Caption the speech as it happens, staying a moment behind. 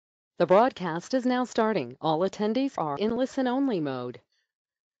The broadcast is now starting. All attendees are in listen-only mode.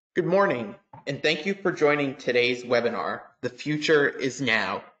 Good morning, and thank you for joining today's webinar, The Future is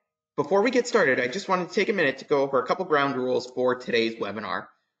Now. Before we get started, I just wanted to take a minute to go over a couple ground rules for today's webinar.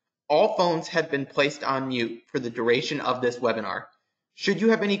 All phones have been placed on mute for the duration of this webinar. Should you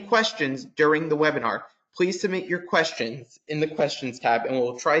have any questions during the webinar, please submit your questions in the questions tab and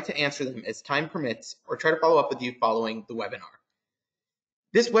we'll try to answer them as time permits or try to follow up with you following the webinar.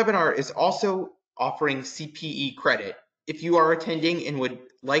 This webinar is also offering CPE credit. If you are attending and would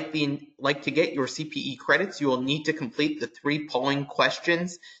like to get your CPE credits, you will need to complete the 3 polling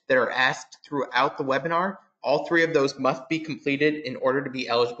questions that are asked throughout the webinar. All 3 of those must be completed in order to be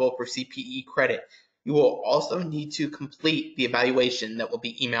eligible for CPE credit. You will also need to complete the evaluation that will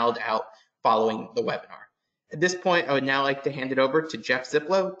be emailed out following the webinar. At this point, I would now like to hand it over to Jeff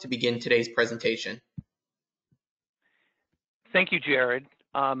Ziplo to begin today's presentation. Thank you, Jared.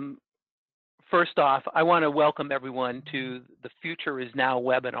 First off, I want to welcome everyone to the Future is Now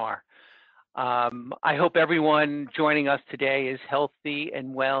webinar. I hope everyone joining us today is healthy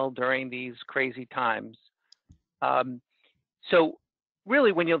and well during these crazy times. So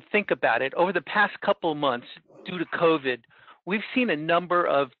really, when you think about it, over the past couple of months, due to COVID, we've seen a number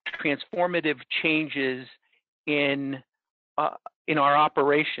of transformative changes in our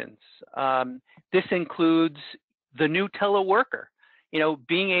operations. This includes the new teleworker.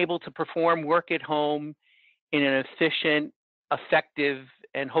 Being able to perform work at home in an efficient, effective,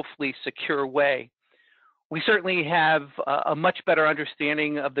 and hopefully secure way. We certainly have a much better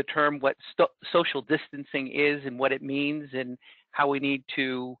understanding of the term what social distancing is and what it means and how we need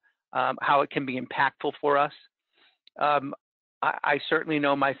to, how it can be impactful for us. I certainly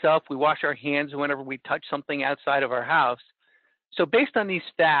know myself, we wash our hands whenever we touch something outside of our house. So based on these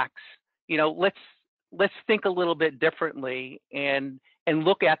facts, let's think a little bit differently and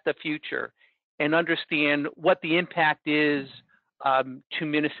look at the future and understand what the impact is to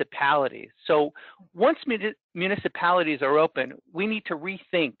municipalities. So once municipalities are open, we need to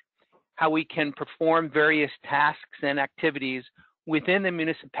rethink how we can perform various tasks and activities within the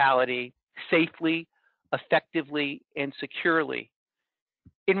municipality safely, effectively, and securely.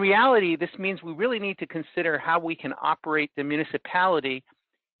 In reality, this means we really need to consider how we can operate the municipality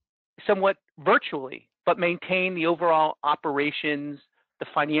somewhat virtually, but maintain the overall operations, the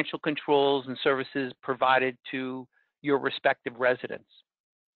financial controls and services provided to your respective residents.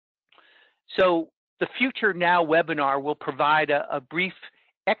 So the Future Now webinar will provide a brief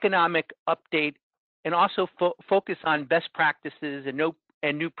economic update and also focus on best practices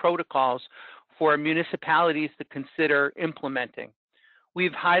and new protocols for municipalities to consider implementing.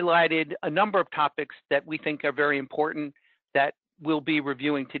 We've highlighted a number of topics that we think are very important that we'll be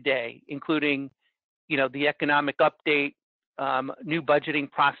reviewing today, including, the economic update, new budgeting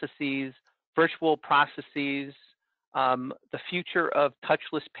processes, virtual processes, the future of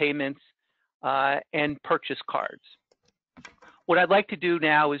touchless payments, and purchase cards. What I'd like to do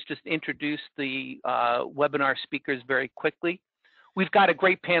now is just introduce the webinar speakers very quickly. We've got a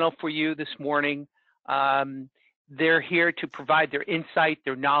great panel for you this morning. They're here to provide their insight,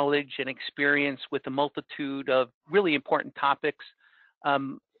 their knowledge, and experience with a multitude of really important topics.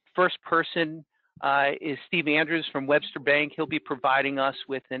 First person is Steve Andrews from Webster Bank. He'll be providing us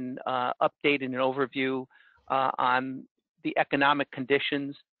with an update and an overview on the economic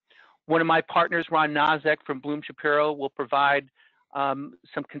conditions. One of my partners, Ron Nazek from Bloom Shapiro, will provide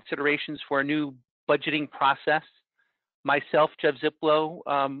some considerations for a new budgeting process. Myself, Jeff Ziplo,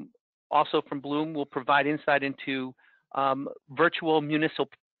 also from Bloom, will provide insight into virtual municipal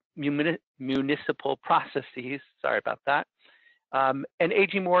processes. Sorry about that. And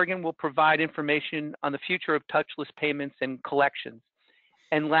A.G. Morgan will provide information on the future of touchless payments and collections.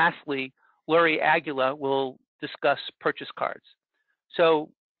 And lastly, Lori Aguila will discuss purchase cards. So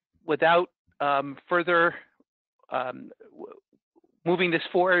without further moving this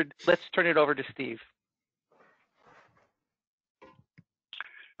forward, let's turn it over to Steve.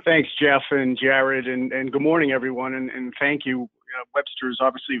 Thanks, Jeff and Jared, and good morning, everyone, and thank you. Webster is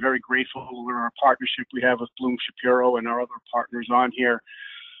obviously very grateful for our partnership we have with Bloom Shapiro and our other partners on here.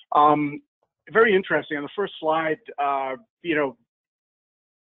 Very interesting. On the first slide,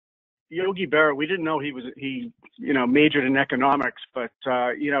 Yogi Berra, we didn't know he majored in economics, but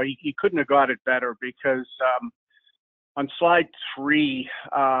he couldn't have got it better because on slide 3,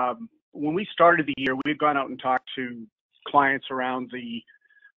 when we started the year, we've gone out and talked to clients around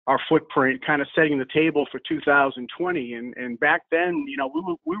our footprint, kind of setting the table for 2020. And back then, we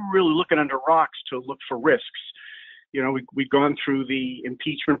were really looking under rocks to look for risks. we'd gone through the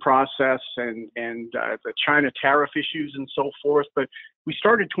impeachment process and the China tariff issues and so forth, but we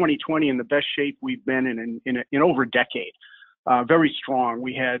started 2020 in the best shape we've been in over a decade. Very strong.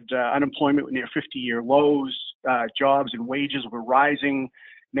 We had unemployment near 50-year lows. Jobs and wages were rising.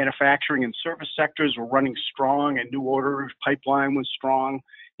 Manufacturing and service sectors were running strong, and new order pipeline was strong.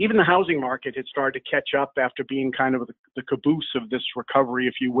 Even the housing market had started to catch up after being kind of the caboose of this recovery,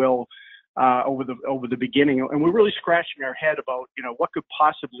 if you will, over the beginning. And we're really scratching our head about, what could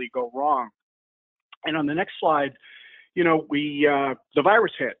possibly go wrong. And on the next slide, the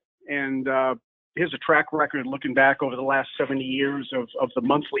virus hit, and here's a track record looking back over the last 70 years of the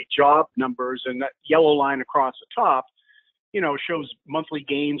monthly job numbers, and that yellow line across the top, shows monthly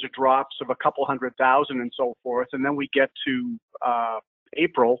gains or drops of a couple 100,000 and so forth. And then we get to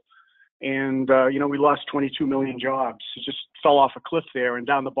April, and we lost 22 million jobs. It just fell off a cliff there. And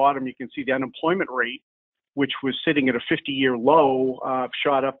down the bottom, you can see the unemployment rate, which was sitting at a 50-year low,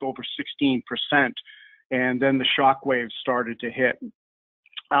 shot up over 16%. And then the shock waves started to hit.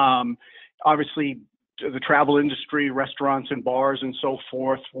 Obviously, the travel industry, restaurants and bars and so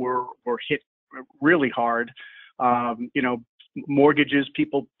forth were hit really hard. Mortgages,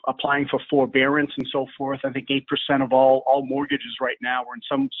 people applying for forbearance and so forth. I think 8% of all mortgages right now are in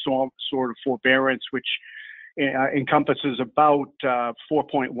some sort of forbearance, which encompasses about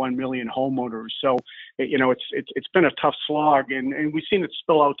 4.1 million homeowners. So, it's been a tough slog, and we've seen it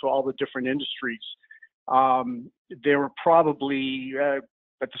spill out to all the different industries. There were probably,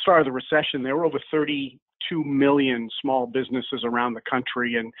 at the start of the recession, there were over 32 million small businesses around the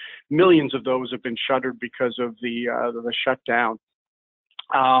country, and millions of those have been shuttered because of the shutdown.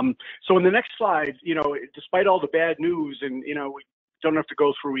 So in the next slide, despite all the bad news, and we don't have to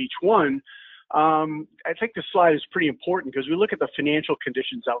go through each one, I think this slide is pretty important because we look at the financial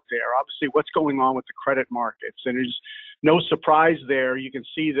conditions out there. Obviously, what's going on with the credit markets, and there's no surprise there. You can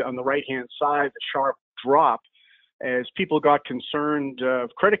see that on the right-hand side, the sharp drop as people got concerned of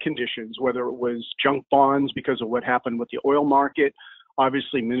credit conditions, whether it was junk bonds because of what happened with the oil market,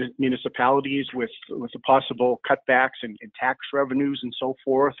 obviously municipalities with the possible cutbacks in tax revenues and so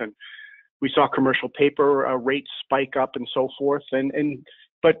forth. And we saw commercial paper rates spike up and so forth.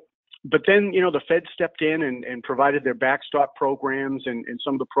 But then, the Fed stepped in and provided their backstop programs and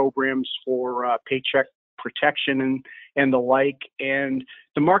some of the programs for paycheck protection and the like. And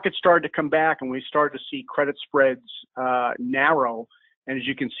the market started to come back, and we started to see credit spreads narrow. And as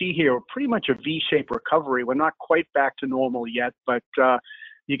you can see here, pretty much a V-shaped recovery. We're not quite back to normal yet, but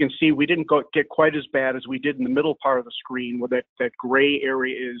you can see we didn't get quite as bad as we did in the middle part of the screen, where that gray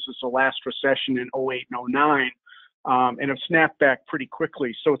area is the last recession in 08 and 09. And have snapped back pretty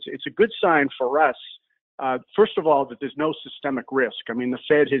quickly. So it's a good sign for us, first of all, that there's no systemic risk. I mean, the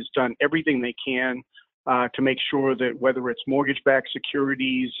Fed has done everything they can to make sure that whether it's mortgage-backed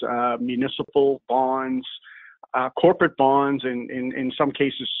securities, municipal bonds, corporate bonds, and in some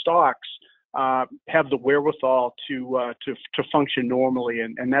cases stocks, have the wherewithal to function normally,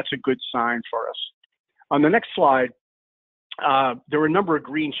 and that's a good sign for us. On the next slide, there are a number of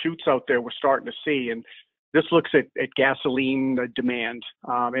green shoots out there we're starting to see, and this looks at gasoline demand,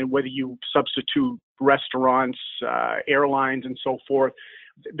 and whether you substitute restaurants, airlines, and so forth.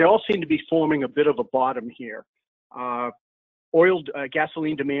 They all seem to be forming a bit of a bottom here.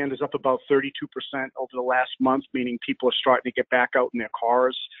 Gasoline demand is up about 32% over the last month, meaning people are starting to get back out in their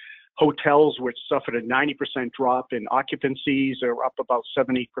cars. Hotels, which suffered a 90% drop in occupancies, are up about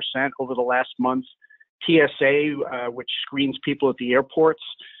 70% over the last month. TSA, which screens people at the airports,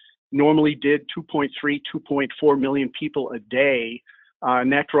 normally did 2.4 million people a day,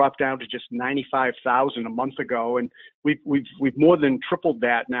 and that dropped down to just 95,000 a month ago. And we've more than tripled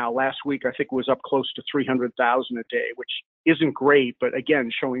that now. Last week, I think it was up close to 300,000 a day, which isn't great, but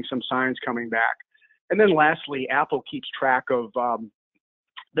again, showing some signs coming back. And then lastly, Apple keeps track of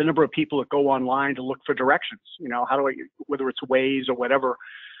the number of people that go online to look for directions. Whether it's Waze or whatever.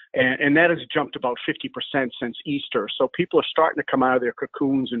 And that has jumped about 50% since Easter. So people are starting to come out of their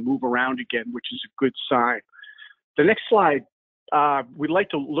cocoons and move around again, which is a good sign. The next slide, we'd like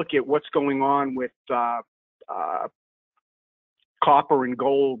to look at what's going on with copper and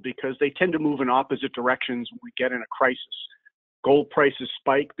gold, because they tend to move in opposite directions when we get in a crisis. Gold prices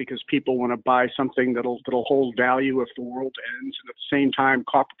spike because people want to buy something that'll hold value if the world ends. And at the same time,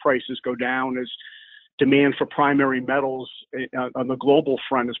 copper prices go down as demand for primary metals on the global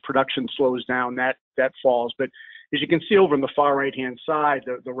front, as production slows down, that falls. But as you can see over on the far right-hand side,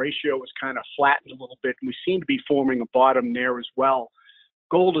 the ratio is kind of flattened a little bit, and we seem to be forming a bottom there as well.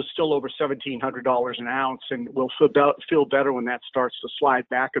 Gold is still over $1,700 an ounce, and we'll feel better when that starts to slide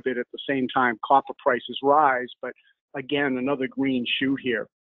back a bit. At the same time, copper prices rise, but again, another green shoot here.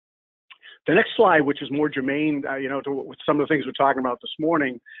 The next slide, which is more germane, to some of the things we're talking about this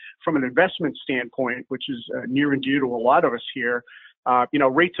morning, from an investment standpoint, which is near and dear to a lot of us here,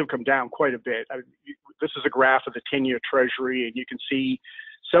 rates have come down quite a bit. This is a graph of the 10-year Treasury, and you can see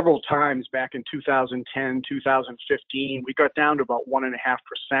several times back in 2010, 2015, we got down to about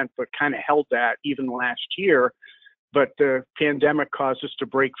 1.5%, but kind of held that even last year. But the pandemic caused us to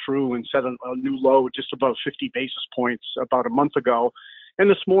break through and set a new low just above 50 basis points about a month ago. And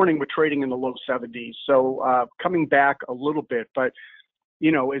this morning we're trading in the low 70s. So coming back a little bit, but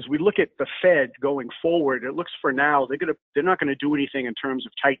as we look at the Fed going forward, it looks for now they're not going to do anything in terms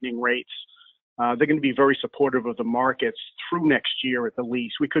of tightening rates. They're going to be very supportive of the markets through next year at the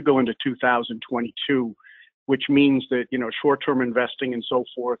least. We could go into 2022, which means that short-term investing and so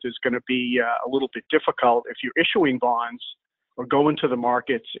forth is going to be a little bit difficult. If you're issuing bonds or going to the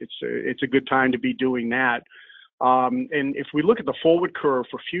markets, it's a good time to be doing that. And if we look at the forward curve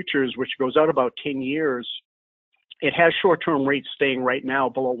for futures, which goes out about 10 years, it has short-term rates staying right now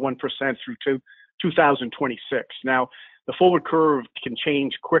below 1% through 2026. Now, the forward curve can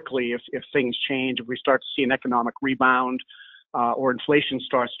change quickly if things change, if we start to see an economic rebound or inflation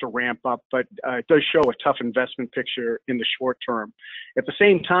starts to ramp up, but it does show a tough investment picture in the short term. At the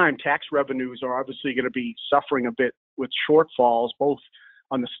same time, tax revenues are obviously going to be suffering a bit with shortfalls, both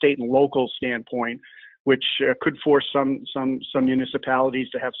on the state and local standpoint, which could force some municipalities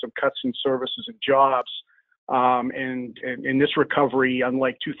to have some cuts in services and jobs. And in this recovery,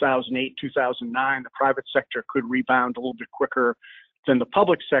 unlike 2008, 2009, the private sector could rebound a little bit quicker than the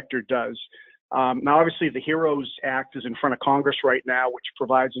public sector does. Now, obviously, the HEROES Act is in front of Congress right now, which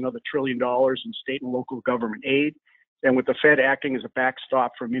provides another $1 trillion in state and local government aid. And with the Fed acting as a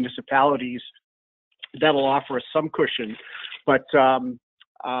backstop for municipalities, that'll offer us some cushion. But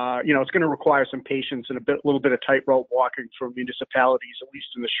it's going to require some patience and a little bit of tightrope walking for municipalities, at least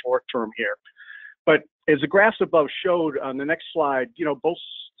in the short term here. But as the graphs above showed on the next slide, both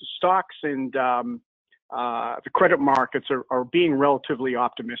stocks and the credit markets are being relatively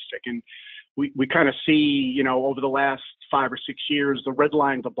optimistic. And we kind of see, over the last 5 or 6 years, the red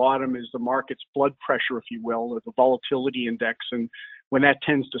line at the bottom is the market's blood pressure, if you will, or the volatility index. And when that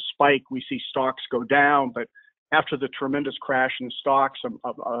tends to spike, we see stocks go down. But after the tremendous crash in stocks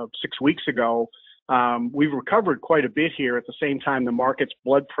of 6 weeks ago, we've recovered quite a bit here. At the same time, the market's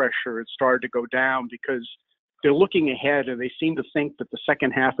blood pressure has started to go down because they're looking ahead and they seem to think that the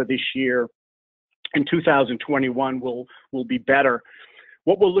second half of this year in 2021 will be better.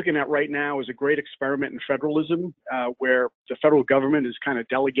 What we're looking at right now is a great experiment in federalism, where the federal government is kind of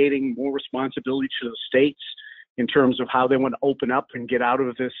delegating more responsibility to the states in terms of how they want to open up and get out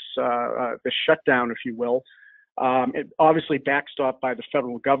of this shutdown, if you will. Obviously backstopped by the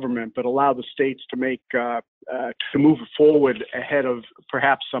federal government, but allow the states to to move forward ahead of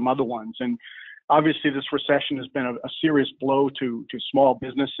perhaps some other ones. And obviously this recession has been a serious blow to small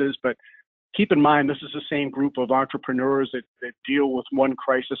businesses, but keep in mind, this is the same group of entrepreneurs that deal with one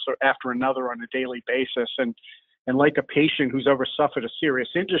crisis after another on a daily basis. And like a patient who's ever suffered a serious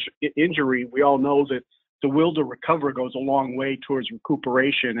injury, we all know that the will to recover goes a long way towards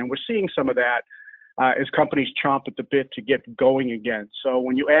recuperation. And we're seeing some of that as companies chomp at the bit to get going again. So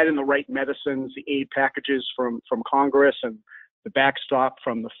when you add in the right medicines, the aid packages from Congress and the backstop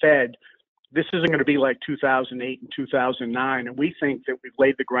from the Fed, this isn't going to be like 2008 and 2009. And we think that we've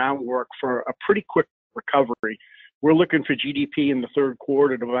laid the groundwork for a pretty quick recovery. We're looking for GDP in the third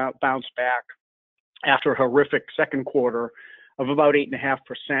quarter to bounce back after a horrific second quarter of about 8.5%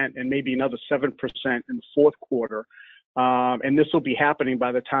 and maybe another 7% in the fourth quarter. And this will be happening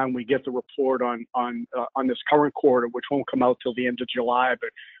by the time we get the report on this current quarter, which won't come out till the end of July,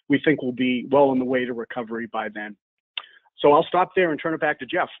 but we think we'll be well on the way to recovery by then. So I'll stop there and turn it back to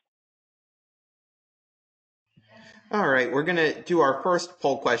Jeff. All right, we're going to do our first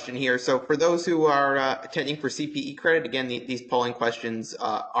poll question here. So for those who are attending for CPE credit, again, these polling questions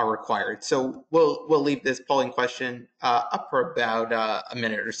are required. So we'll leave this polling question up for about a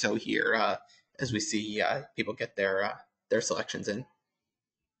minute or so here as we see people get their selections in.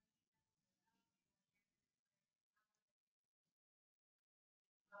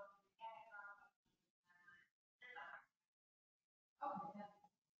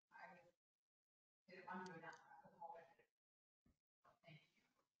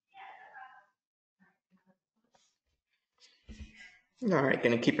 All right,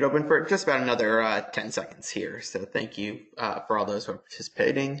 going to keep it open for just about another 10 seconds here. So thank you for all those who are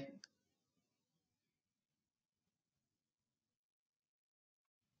participating.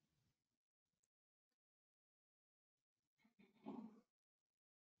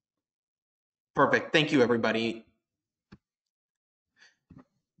 Perfect. Thank you, everybody.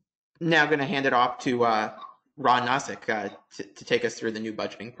 Now going to hand it off to Ron Nozick to take us through the new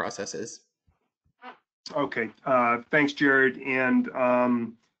budgeting processes. Okay, thanks, Jared. And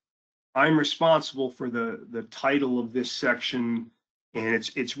I'm responsible for the title of this section, and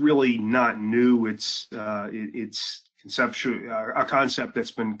it's really not new. It's conceptual, a concept that's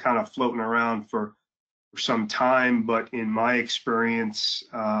been kind of floating around for some time, but in my experience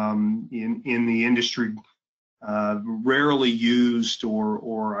in the industry, rarely used,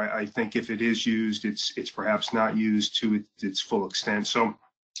 or I think if it is used, it's perhaps not used to its full extent. So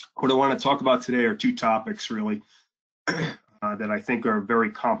what I want to talk about today are two topics really that I think are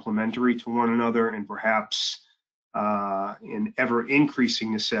very complementary to one another, and perhaps an ever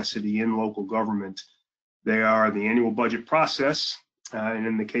increasing necessity in local government. They are the annual budget process, and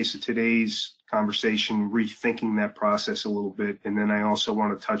in the case of today's conversation, rethinking that process a little bit. And then I also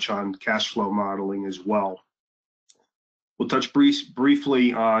want to touch on cash flow modeling as well. We'll touch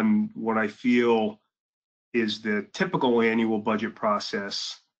briefly on what I feel is the typical annual budget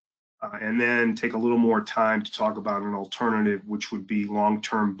process, and then take a little more time to talk about an alternative, which would be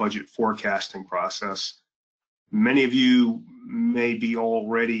long-term budget forecasting process. Many of you may be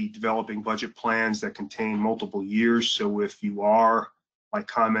already developing budget plans that contain multiple years. So if you are, my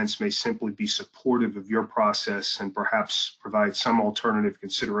comments may simply be supportive of your process and perhaps provide some alternative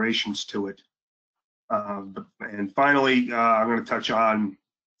considerations to it. And finally, I'm going to touch on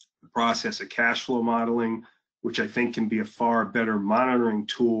the process of cash flow modeling, which I think can be a far better monitoring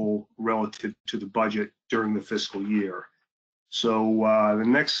tool relative to the budget during the fiscal year. So the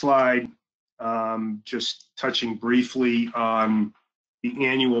next slide, just touching briefly on the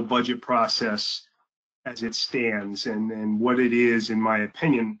annual budget process as it stands and what it is, in my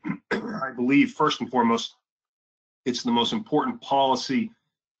opinion. I believe first and foremost, it's the most important policy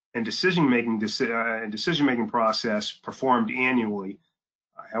and decision-making process performed annually.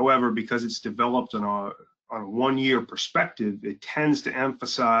 However, because it's developed on a one-year perspective, it tends to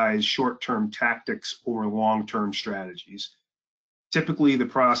emphasize short-term tactics over long-term strategies. Typically, the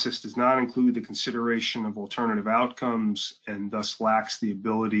process does not include the consideration of alternative outcomes and thus lacks the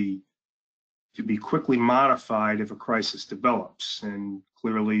ability to be quickly modified if a crisis develops, and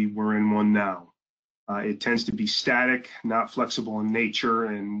clearly we're in one now. It tends to be static, not flexible in nature,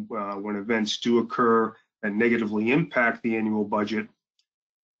 and when events do occur that negatively impact the annual budget,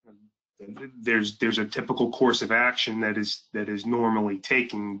 there's a typical course of action that is normally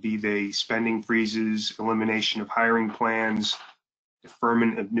taken, be they spending freezes, elimination of hiring plans,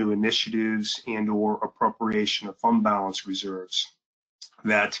 deferment of new initiatives, and/or appropriation of fund balance reserves.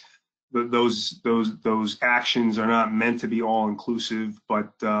 That those actions are not meant to be all inclusive,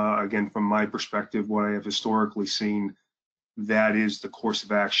 but again, from my perspective, what I have historically seen, that is the course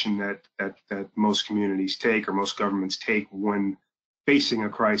of action that most communities take, or most governments take, when facing a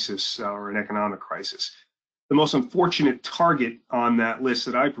crisis or an economic crisis. The most unfortunate target on that list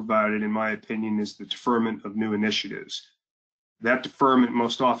that I provided, in my opinion, is the deferment of new initiatives. That deferment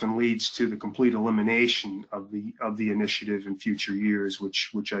most often leads to the complete elimination of the initiative in future years,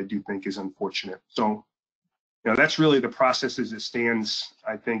 which I do think is unfortunate. So, that's really the process as it stands,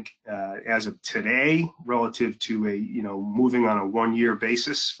 I think, as of today, relative to moving on a one-year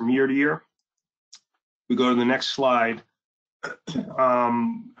basis from year to year. We go to the next slide.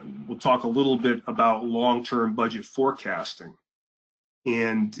 We'll talk a little bit about long-term budget forecasting.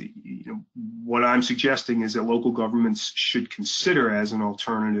 And what I'm suggesting is that local governments should consider as an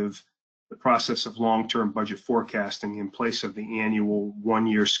alternative the process of long-term budget forecasting in place of the annual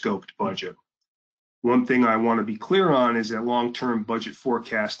one-year scoped budget. One thing I want to be clear on is that long-term budget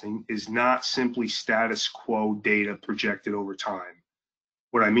forecasting is not simply status quo data projected over time.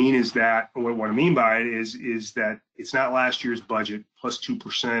 What I mean is that, what I mean by it is that it's not last year's budget plus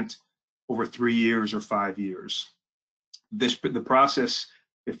 2% over 3 years or 5 years. The process,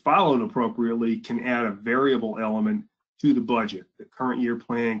 if followed appropriately, can add a variable element to the budget. The current year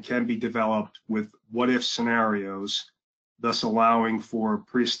plan can be developed with what-if scenarios, thus allowing for a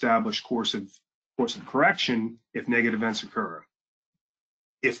pre-established course of correction if negative events occur.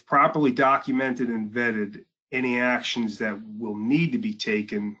 If properly documented and vetted, any actions that will need to be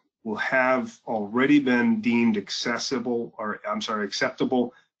taken will have already been deemed acceptable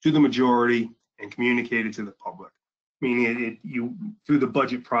to the majority and communicated to the public. Meaning through the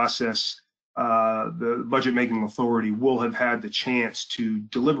budget process, the budget making authority will have had the chance to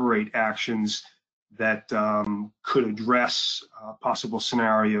deliberate actions that could address possible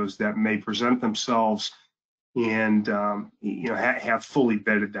scenarios that may present themselves, and have fully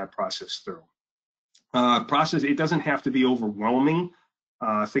vetted that process through. Process, it doesn't have to be overwhelming.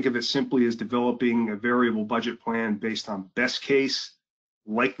 Think of it simply as developing a variable budget plan based on best case,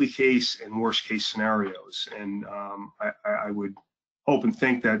 likely case and worst case scenarios. And I would hope and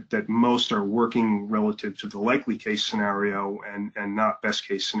think that most are working relative to the likely case scenario and not best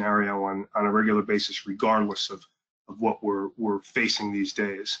case scenario on a regular basis, regardless of what we're facing these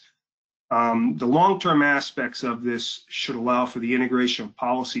days. The long-term aspects of this should allow for the integration of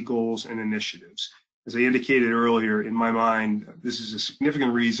policy goals and initiatives. As I indicated earlier, in my mind, this is a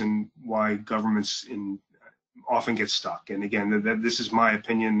significant reason why governments often get stuck. And again, this is my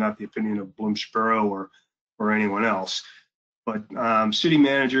opinion, not the opinion of Bloomsboro or anyone else. But city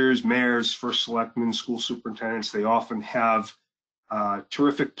managers, mayors, first selectmen, school superintendents, they often have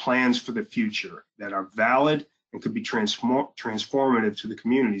terrific plans for the future that are valid and could be transformative to the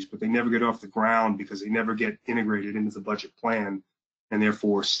communities, but they never get off the ground because they never get integrated into the budget plan, and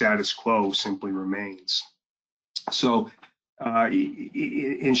therefore status quo simply remains. So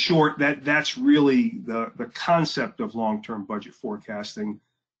in short, that's really the concept of long-term budget forecasting,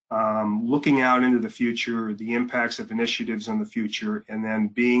 looking out into the future, the impacts of initiatives on the future, and then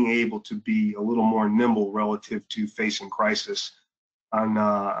being able to be a little more nimble relative to facing crisis on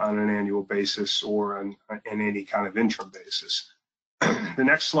an annual basis or on any kind of interim basis. The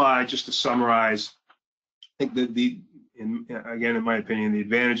next slide, just to summarize, I think that again, in my opinion, the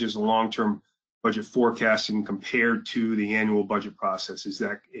advantages of long-term budget forecasting compared to the annual budget process is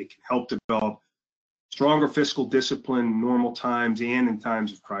that it can help develop stronger fiscal discipline in normal times and in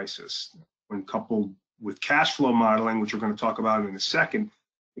times of crisis. When coupled with cash flow modeling, which we're going to talk about in a second,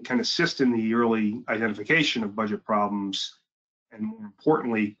 it can assist in the early identification of budget problems and, more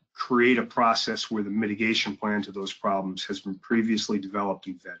importantly, create a process where the mitigation plan to those problems has been previously developed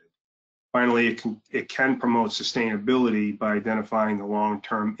and vetted. Finally, it can promote sustainability by identifying the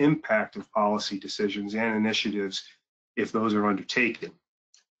long-term impact of policy decisions and initiatives if those are undertaken.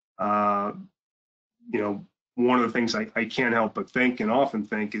 One of the things I can't help but think and often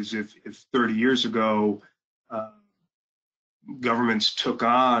think is if 30 years ago governments took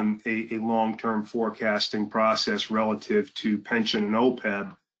on a long-term forecasting process relative to pension and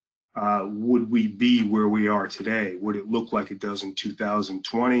OPEB, would we be where we are today? Would it look like it does in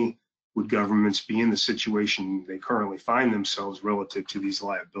 2020? Would governments be in the situation they currently find themselves relative to these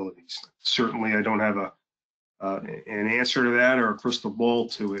liabilities? Certainly, I don't have an answer to that or a crystal ball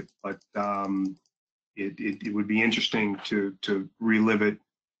to it, but it would be interesting to relive it,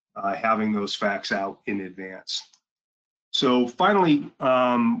 having those facts out in advance. So finally,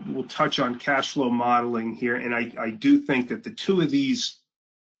 we'll touch on cash flow modeling here, and I do think that the two of these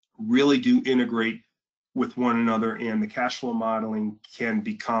really do integrate with one another, and the cash flow modeling can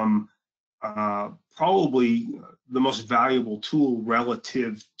become probably the most valuable tool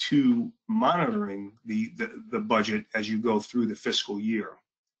relative to monitoring the budget as you go through the fiscal year.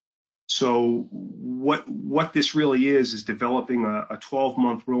 So what this really is developing a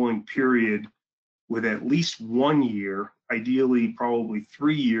 12-month rolling period with at least 1 year, ideally probably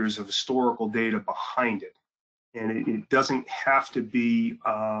 3 years of historical data behind it. And it doesn't have to be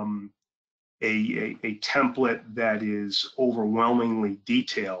a template that is overwhelmingly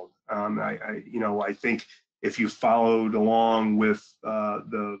detailed. I think if you followed along with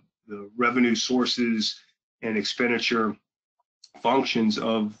the revenue sources and expenditure functions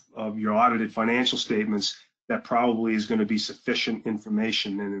of your audited financial statements, that probably is going to be sufficient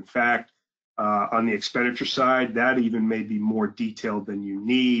information. And in fact, on the expenditure side, that even may be more detailed than you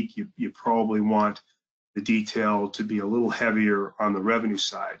need. You probably want the detail to be a little heavier on the revenue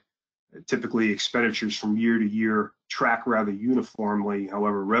side. Typically, expenditures from year to year track rather uniformly.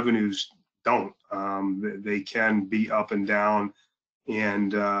 However, revenues don't. They can be up and down,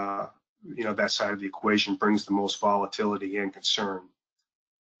 and that side of the equation brings the most volatility and concern.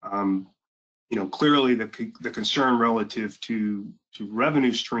 Clearly, the concern relative to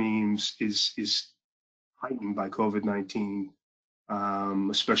revenue streams is heightened by COVID-19,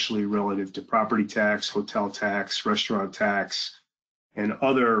 especially relative to property tax, hotel tax, restaurant tax, and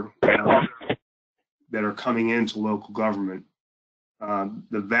other that are coming into local government.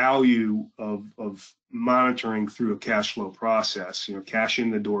 The value of monitoring through a cash flow process, cash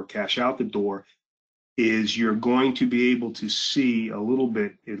in the door, cash out the door, is you're going to be able to see a little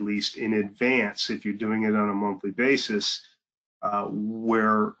bit, at least in advance, if you're doing it on a monthly basis,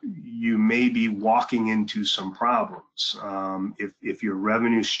 where you may be walking into some problems. If your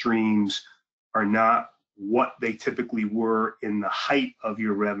revenue streams are not what they typically were in the height of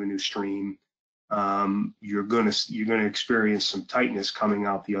your revenue stream, you're going to experience some tightness coming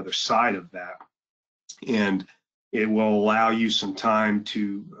out the other side of that, and it will allow you some time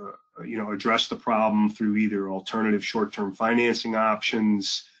to address the problem through either alternative short-term financing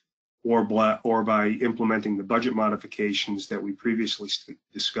options or by implementing the budget modifications that we previously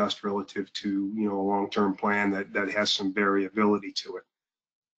discussed relative to, a long-term plan that has some variability to it.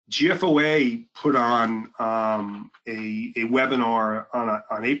 GFOA put on a webinar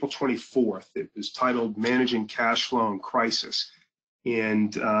on April 24th. It was titled Managing Cash Flow in Crisis.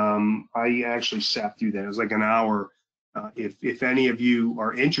 And I actually sat through that. It was like an hour. If any of you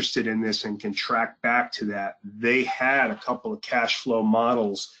are interested in this and can track back to that, they had a couple of cash flow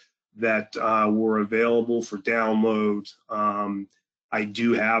models that were available for download. I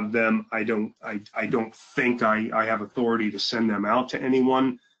do have them. I don't think I have authority to send them out to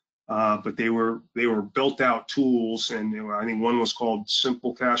anyone, but they were built out tools, and I think one was called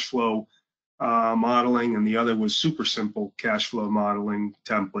Simple Cash Flow modeling, and the other was Super Simple Cash Flow modeling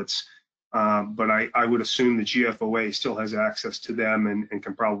templates. But I would assume the GFOA still has access to them and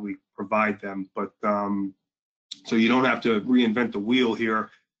can probably provide them. But so you don't have to reinvent the wheel here.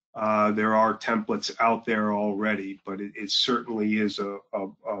 There are templates out there already, but it certainly is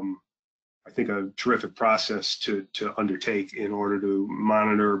I think a terrific process to undertake in order to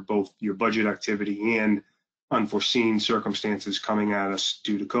monitor both your budget activity and unforeseen circumstances coming at us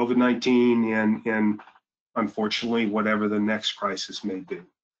due to COVID-19 and unfortunately whatever the next crisis may be.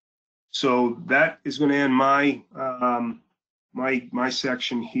 So that is going to end my my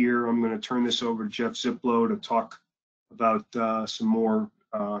section here. I'm going to turn this over to Jeff Ziplow to talk about some more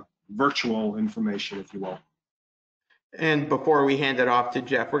virtual information, if you will. And before we hand it off to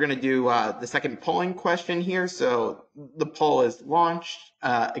Jeff, we're going to do the second polling question here. So the poll is launched.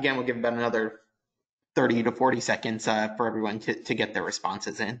 Again, we'll give about another 30 to 40 seconds for everyone to get their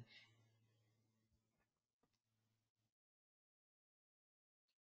responses in.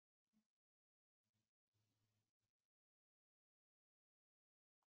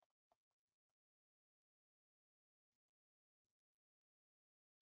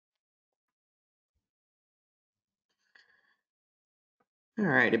 All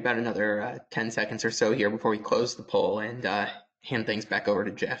right, about another 10 seconds or so here before we close the poll and hand things back over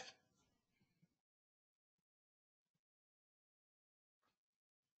to Jeff.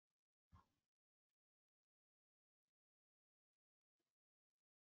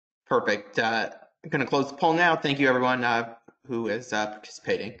 Perfect. I'm going to close the poll now. Thank you, everyone who is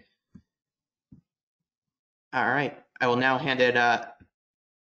participating. All right, I will now hand it.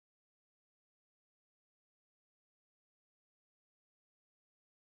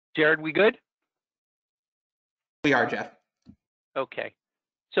 Jared, we good? We are, Jeff. Okay.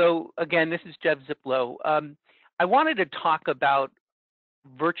 So again, this is Jeff Ziplow. I wanted to talk about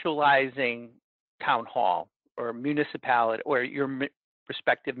virtualizing town hall or municipality or your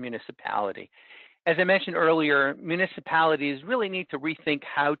respective municipality. As I mentioned earlier, municipalities really need to rethink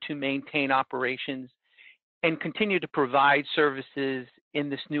how to maintain operations and continue to provide services in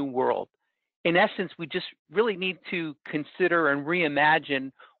this new world. In essence, we just really need to consider and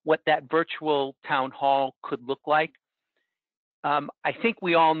reimagine what that virtual town hall could look like. I think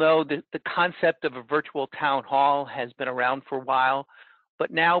we all know that the concept of a virtual town hall has been around for a while, but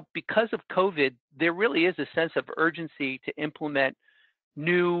now because of COVID, there really is a sense of urgency to implement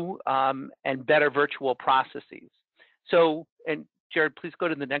new and better virtual processes. So, and Jared, please go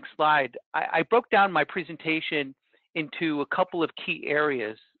to the next slide. I broke down my presentation into a couple of key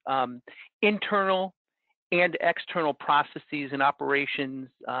areas, internal and external processes and operations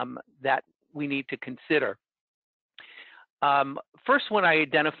that we need to consider. First one I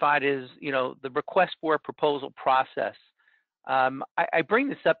identified is, the request for a proposal process. I bring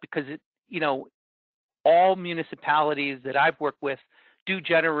this up because all municipalities that I've worked with do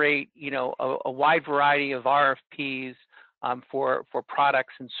generate, a wide variety of RFPs for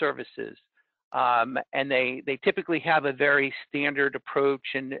products and services. And they typically have a very standard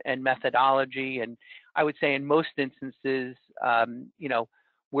approach and methodology. And I would say in most instances,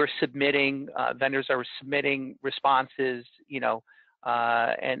 we're submitting, vendors are submitting responses,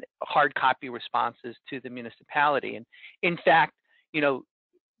 and hard copy responses to the municipality. And in fact,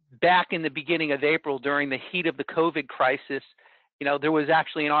 back in the beginning of April, during the heat of the COVID crisis, there was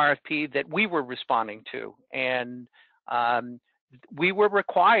actually an RFP that we were responding to. And we were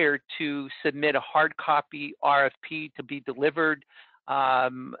required to submit a hard copy RFP to be delivered.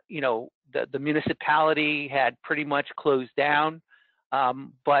 The municipality had pretty much closed down.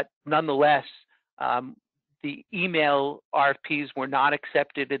 But nonetheless, the email RFPs were not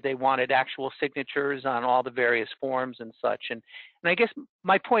accepted. They wanted actual signatures on all the various forms and such. And I guess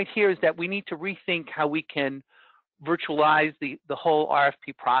my point here is that we need to rethink how we can virtualize the whole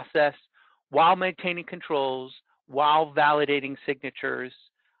RFP process while maintaining controls, while validating signatures.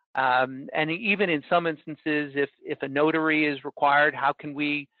 And even in some instances, if a notary is required, how can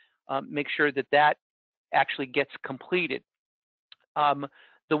we make sure that that actually gets completed.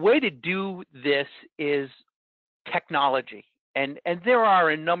 The way to do this is technology, and there are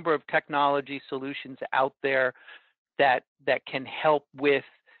a number of technology solutions out there that can help with,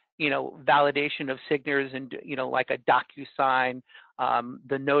 validation of signatures and, like a DocuSign,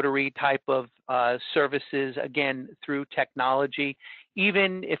 the notary type of services, again, through technology.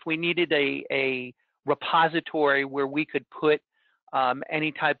 Even if we needed a repository where we could put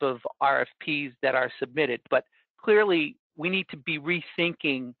any type of RFPs that are submitted. But clearly, we need to be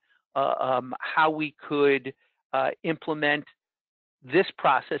rethinking how we could implement this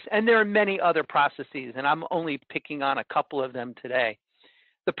process. And there are many other processes, and I'm only picking on a couple of them today.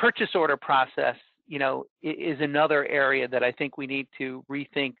 The purchase order process, is another area that I think we need to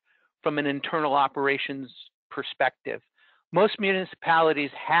rethink from an internal operations perspective. Most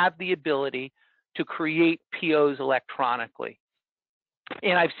municipalities have the ability to create POs electronically.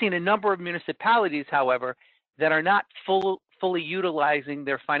 And I've seen a number of municipalities, however, that are not fully utilizing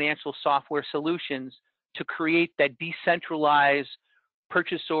their financial software solutions to create that decentralized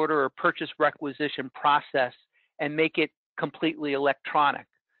purchase order or purchase requisition process and make it completely electronic.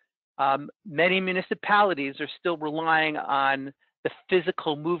 Many municipalities are still relying on the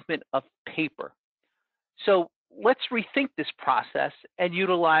physical movement of paper. So let's rethink this process and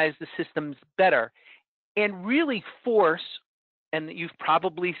utilize the systems better and really force, and you've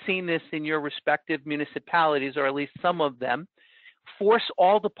probably seen this in your respective municipalities, or at least some of them, force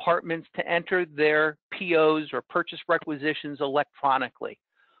all departments to enter their POs or purchase requisitions electronically.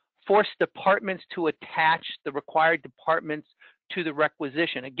 Force departments to attach the required departments to the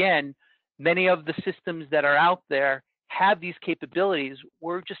requisition. Again, many of the systems that are out there have these capabilities.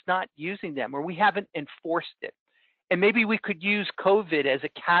 We're just not using them, or we haven't enforced it. And maybe we could use COVID as a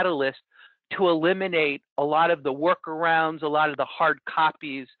catalyst to eliminate a lot of the workarounds, a lot of the hard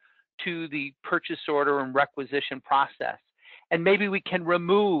copies to the purchase order and requisition process. And maybe we can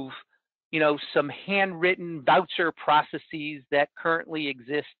remove, some handwritten voucher processes that currently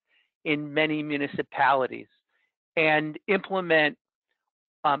exist in many municipalities, and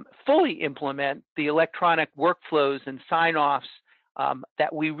fully implement the electronic workflows and sign-offs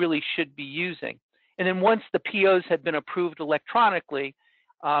that we really should be using. And then once the POs have been approved electronically,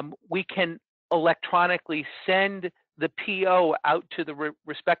 we can electronically send the PO out to the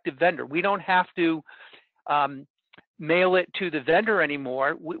respective vendor. We don't have to mail it to the vendor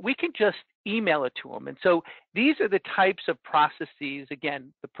anymore. We can just email it to them. And so these are the types of processes,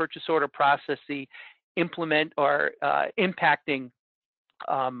 again, the purchase order process, implement or impacting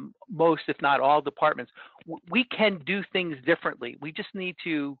most, if not all, departments. We can do things differently. We just need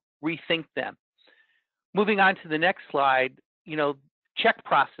to rethink them. Moving on to the next slide, check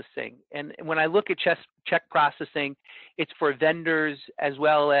processing. And when I look at check processing, it's for vendors as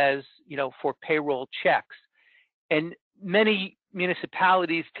well as, for payroll checks. And many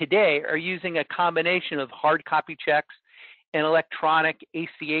municipalities today are using a combination of hard copy checks and electronic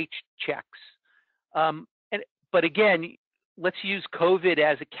ACH checks. But again, let's use COVID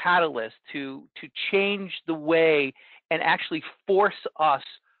as a catalyst to change the way and actually force us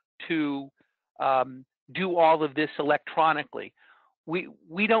to do all of this electronically.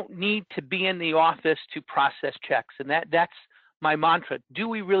 We don't need to be in the office to process checks, and that's my mantra. Do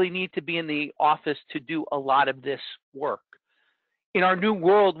we really need to be in the office to do a lot of this work? In our new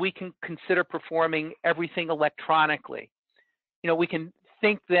world, we can consider performing everything electronically. We can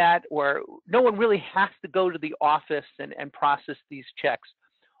think that, or no one really has to go to the office and process these checks.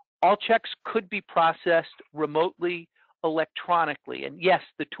 All checks could be processed remotely, electronically, and yes,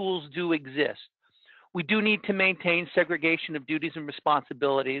 the tools do exist. We do need to maintain segregation of duties and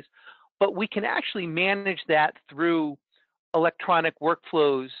responsibilities, but we can actually manage that through electronic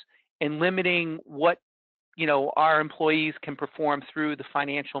workflows and limiting what our employees can perform through the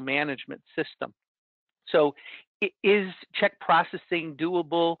financial management system. So is check processing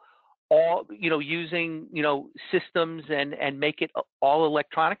doable all using systems and make it all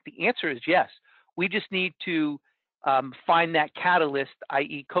electronic? The answer is yes. We just need to find that catalyst,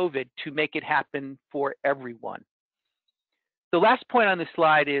 i.e. COVID, to make it happen for everyone. The last point on this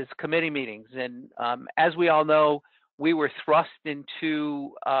slide is committee meetings. And as we all know, we were thrust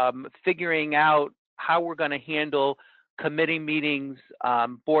into figuring out how we're going to handle committee meetings,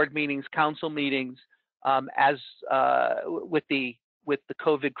 board meetings, council meetings, as with the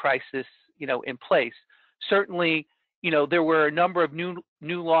COVID crisis, in place. Certainly, there were a number of new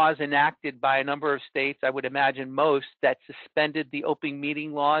laws enacted by a number of states, I would imagine most, that suspended the open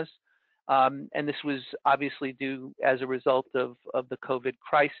meeting laws. And this was obviously due as a result of the COVID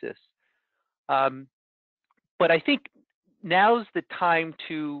crisis. But I think now's the time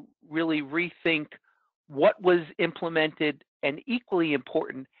to really rethink what was implemented, and equally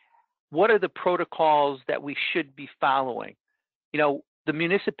important, what are the protocols that we should be following? You know, the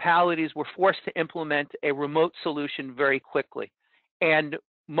municipalities were forced to implement a remote solution very quickly. And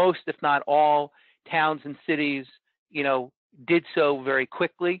most, if not all, towns and cities, you know, did so very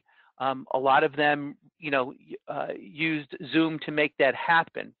quickly. A lot of them, you know, used Zoom to make that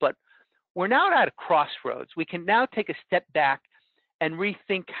happen. But we're now at a crossroads. We can now take a step back and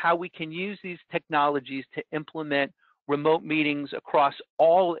rethink how we can use these technologies to implement remote meetings across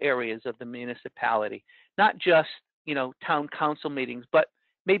all areas of the municipality, not just, you know, town council meetings, but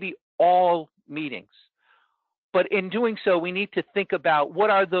maybe all meetings. But in doing so, we need to think about what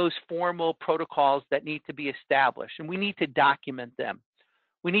are those formal protocols that need to be established, and we need to document them.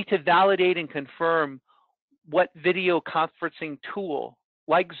 We need to validate and confirm what video conferencing tool,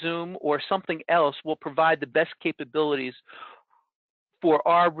 like Zoom or something else, will provide the best capabilities for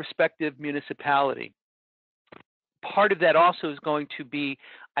our respective municipality. Part of that also is going to be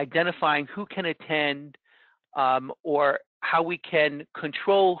identifying who can attend, or how we can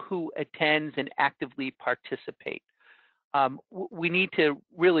control who attends and actively participate. We need to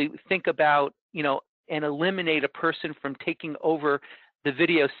really think about, you know, and eliminate a person from taking over the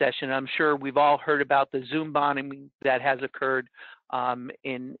video session. I'm sure we've all heard about the Zoom bombing that has occurred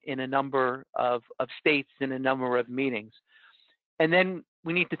in a number of states, in a number of meetings. And then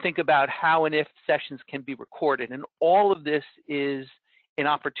we need to think about how and if sessions can be recorded. And all of this is an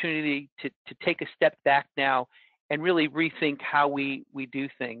opportunity to take a step back now and really rethink how we do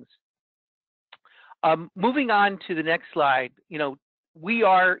things. Moving on to the next slide, you know,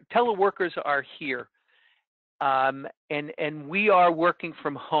 teleworkers are here, and we are working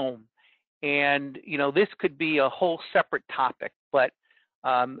from home. And, you know, this could be a whole separate topic, but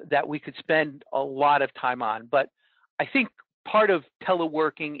that we could spend a lot of time on. But I think part of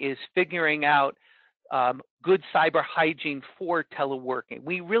teleworking is figuring out good cyber hygiene for teleworking.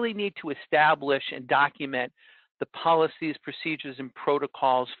 We really need to establish and document the policies, procedures, and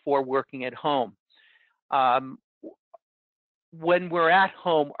protocols for working at home. When we're at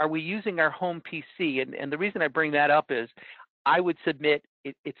home, are we using our home PC? And the reason I bring that up is I would submit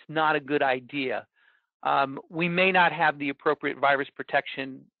it's not a good idea. We may not have the appropriate virus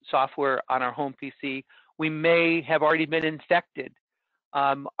protection software on our home PC. We may have already been infected.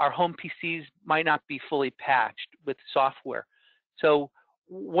 Our home PCs might not be fully patched with software. So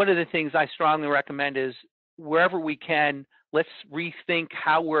one of the things I strongly recommend is wherever we can, let's rethink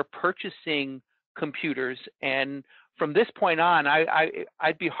how we're purchasing computers. And from this point on,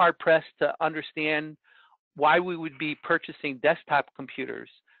 I'd be hard pressed to understand why we would be purchasing desktop computers.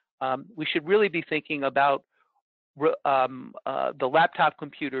 We should really be thinking about the laptop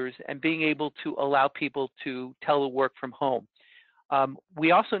computers and being able to allow people to telework from home.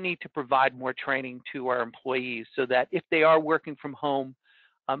 We also need to provide more training to our employees so that if they are working from home,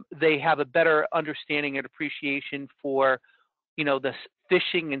 they have a better understanding and appreciation for, you know, the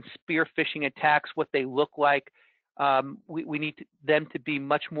phishing and spear phishing attacks, what they look like. We need them to be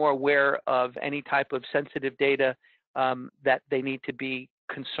much more aware of any type of sensitive data that they need to be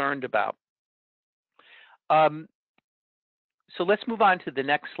concerned about. So let's move on to the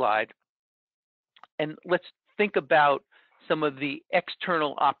next slide, and let's think about some of the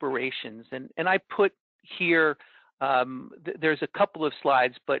external operations. And I put here, there's a couple of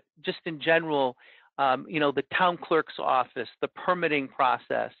slides, but just in general, you know, the town clerk's office, the permitting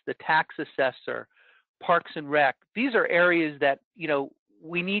process, the tax assessor, Parks and Rec. These are areas that, you know,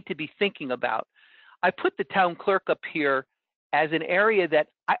 we need to be thinking about. I put the town clerk up here as an area that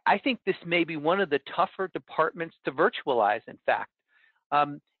I think this may be one of the tougher departments to virtualize, in fact.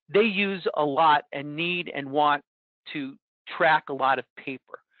 They use a lot and need and want to track a lot of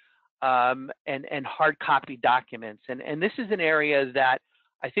paper and hard copy documents. And this is an area that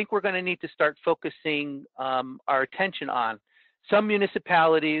I think we're going to need to start focusing our attention on. Some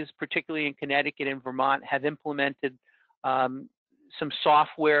municipalities, particularly in Connecticut and Vermont, have implemented some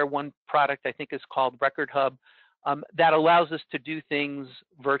software. One product I think is called Record Hub that allows us to do things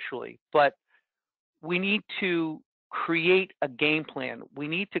virtually. But we need to create a game plan. We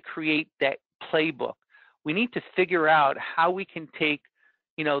need to create that playbook. We need to figure out how we can take,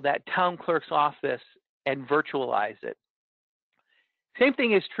 you know, that town clerk's office and virtualize it. Same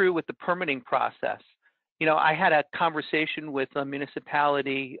thing is true with the permitting process. You know, I had a conversation with a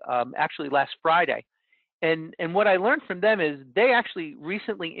municipality actually last Friday, and what I learned from them is they actually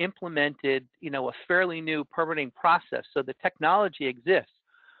recently implemented, you know, a fairly new permitting process. So the technology exists.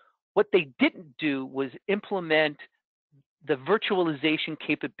 What they didn't do was implement the virtualization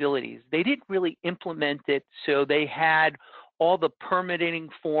capabilities. They didn't really implement it, so they had all the permitting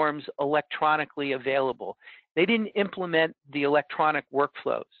forms electronically available. They didn't implement the electronic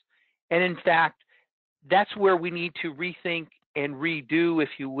workflows. And in fact, that's where we need to rethink and redo, if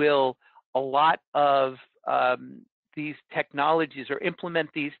you will, a lot of these technologies, or implement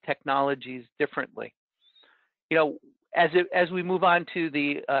these technologies differently. You know, as we move on to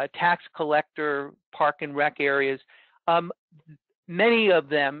the tax collector, park and rec areas, many of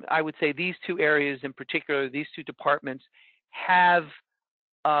them, I would say these two areas in particular, these two departments, have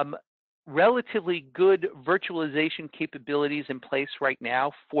relatively good virtualization capabilities in place right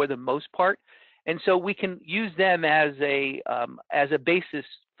now for the most part. And so we can use them as a basis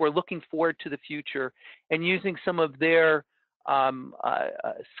for looking forward to the future and using some of their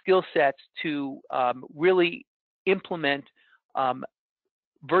skill sets to really implement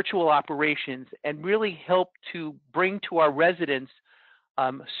virtual operations and really help to bring to our residents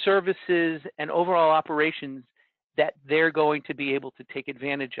services and overall operations that they're going to be able to take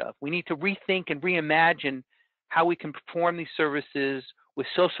advantage of. We need to rethink and reimagine how we can perform these services with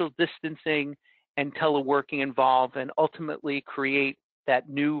social distancing and teleworking involved, and ultimately create that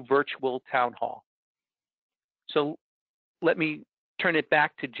new virtual town hall. So let me turn it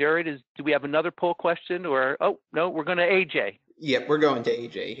back to Jared. Do we have another poll question, or, oh, no, we're going to AJ. Yep, we're going to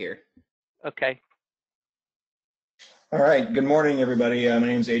AJ here. Okay. All right. Good morning, everybody. My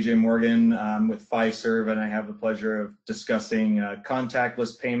name is AJ Morgan. I'm with Fiserv, and I have the pleasure of discussing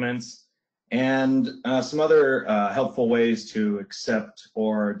contactless payments and some other helpful ways to accept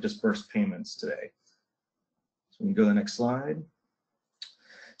or disperse payments today. So we can go to the next slide.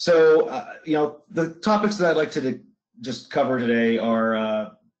 So, you know, the topics that I'd like to just cover today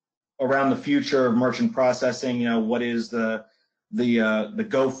are around the future of merchant processing. You know, what is the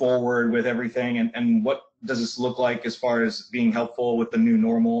go forward with everything, and what does this look like as far as being helpful with the new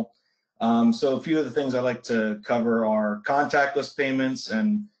normal? So a few of the things I'd like to cover are contactless payments,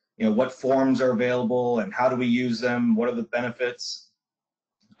 and you know, what forms are available and how do we use them? What are the benefits?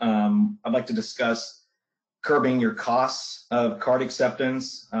 I'd like to discuss curbing your costs of card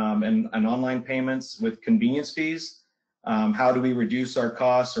acceptance and online payments with convenience fees. How do we reduce our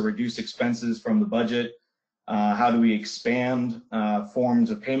costs or reduce expenses from the budget? How do we expand forms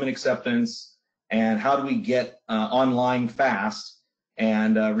of payment acceptance? And how do we get online fast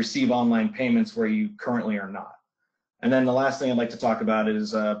and receive online payments where you currently are not? And then the last thing I'd like to talk about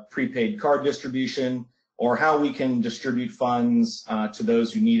is prepaid card distribution, or how we can distribute funds to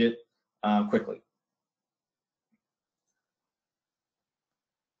those who need it quickly.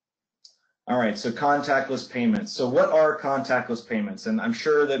 All right, so contactless payments. So what are contactless payments? And I'm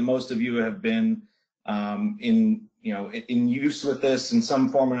sure that most of you have been in use with this in some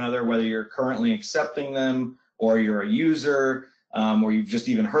form or another, whether you're currently accepting them or you're a user or you've just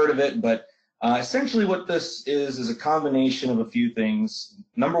even heard of it. But essentially what this is a combination of a few things.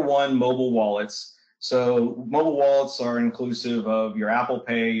 Number one, mobile wallets. So mobile wallets are inclusive of your Apple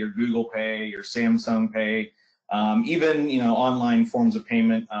Pay, your Google Pay, your Samsung Pay, even online forms of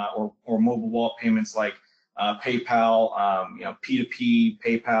payment or mobile wallet payments like PayPal, P2P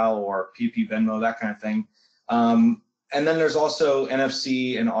PayPal or P2P Venmo, that kind of thing. And then there's also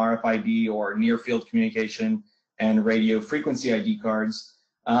NFC and RFID, or near field communication, and radio frequency ID cards.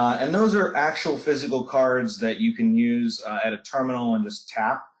 And those are actual physical cards that you can use at a terminal and just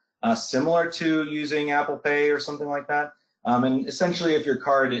tap, similar to using Apple Pay or something like that. And essentially, if your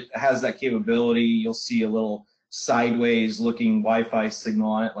card has that capability, you'll see a little sideways looking Wi-Fi signal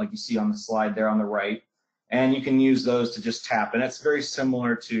on it, like you see on the slide there on the right. And you can use those to just tap. And it's very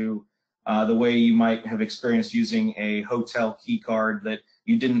similar to the way you might have experienced using a hotel key card that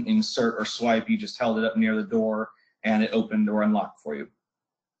you didn't insert or swipe, you just held it up near the door and it opened or unlocked for you.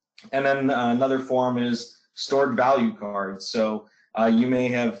 And then another form is stored value cards. So you may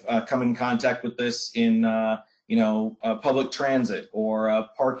have come in contact with this in public transit, or a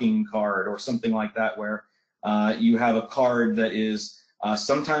parking card or something like that, where you have a card that is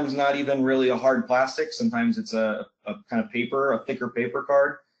sometimes not even really a hard plastic, sometimes it's a kind of paper, a thicker paper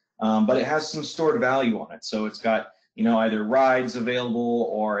card, but it has some stored value on it. So it's got either rides available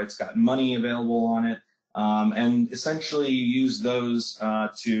or it's got money available on it. And essentially you use those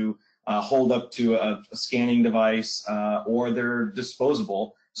to hold up to a scanning device, or they're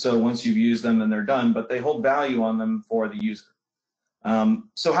disposable. So once you've used them, then they're done, but they hold value on them for the user.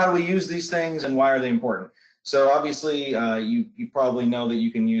 So how do we use these things and why are they important? So obviously you probably know that you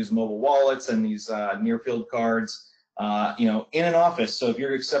can use mobile wallets and these near field cards in an office. So if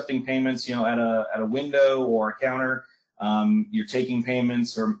you're accepting payments at a window or a counter, you're taking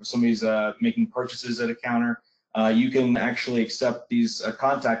payments, or somebody's making purchases at a counter, you can actually accept these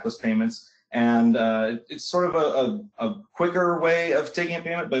contactless payments. And it's sort of a quicker way of taking a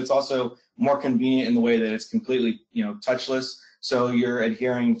payment, but it's also more convenient in the way that it's completely, touchless. So you're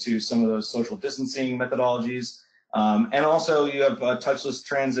adhering to some of those social distancing methodologies. And also you have touchless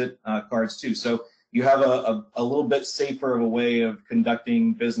transit cards too. So you have a little bit safer of a way of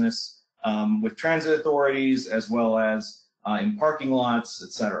conducting business with transit authorities, as well as in parking lots,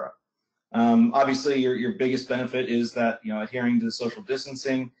 et cetera. Obviously, your biggest benefit is that, adhering to the social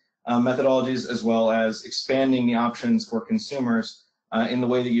distancing methodologies, as well as expanding the options for consumers in the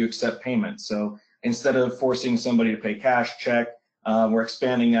way that you accept payments. So instead of forcing somebody to pay cash, check, we're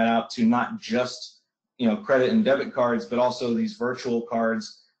expanding that out to not just credit and debit cards, but also these virtual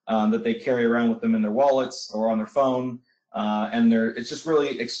cards that they carry around with them in their wallets or on their phone. And it's just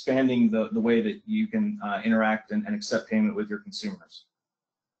really expanding the way that you can interact and accept payment with your consumers.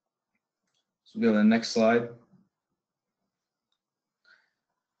 So we'll go to the next slide.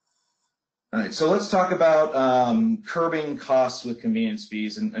 All right, so let's talk about curbing costs with convenience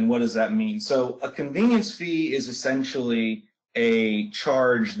fees and what does that mean? So a convenience fee is essentially a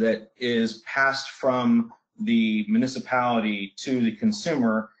charge that is passed from the municipality to the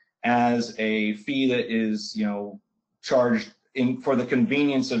consumer as a fee that is, charged for the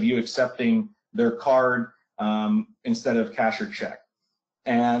convenience of you accepting their card instead of cash or check.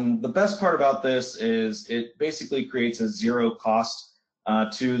 And the best part about this is it basically creates a zero cost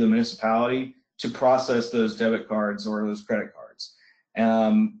to the municipality to process those debit cards or those credit cards.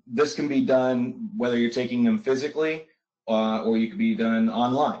 This can be done whether you're taking them physically or you can be done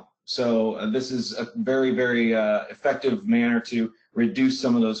online. So this is a very, very effective manner to reduce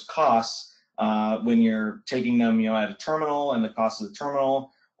some of those costs when you're taking them, at a terminal and the cost of the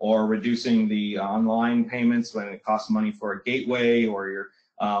terminal, or reducing the online payments when it costs money for a gateway, or you're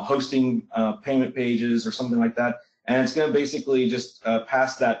hosting payment pages or something like that. And it's going to basically just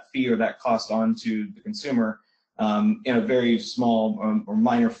pass that fee or that cost on to the consumer in a very small or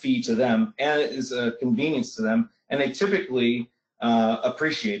minor fee to them, and it is a convenience to them, and they typically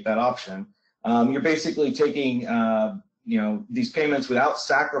appreciate that option. You're basically taking these payments without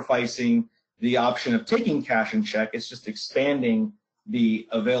sacrificing the option of taking cash and check. It's just expanding the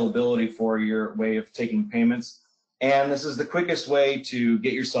availability for your way of taking payments. And this is the quickest way to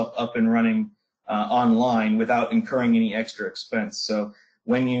get yourself up and running online without incurring any extra expense. So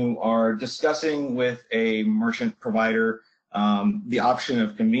when you are discussing with a merchant provider the option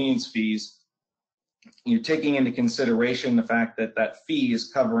of convenience fees, you're taking into consideration the fact that that fee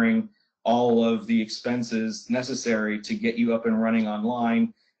is covering all of the expenses necessary to get you up and running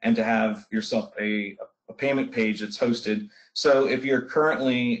online and to have yourself a payment page that's hosted. So if you're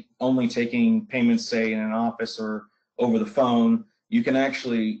currently only taking payments, say, in an office or over the phone, you can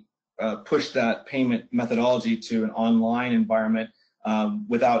actually push that payment methodology to an online environment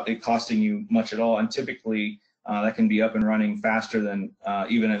without it costing you much at all. And typically, that can be up and running faster than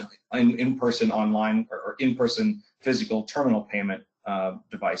even an in-person online or in-person physical terminal payment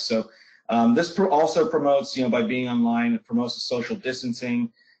device. So this also promotes, by being online, it promotes the social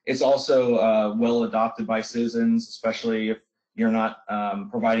distancing. It's also well adopted by citizens, especially if you're not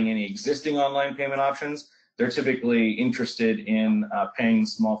providing any existing online payment options. They're typically interested in paying a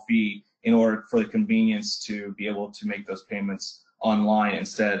small fee in order for the convenience to be able to make those payments online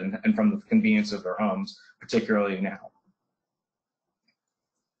instead, and from the convenience of their homes, particularly now.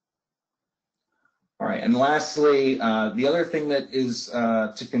 All right, and lastly, the other thing that is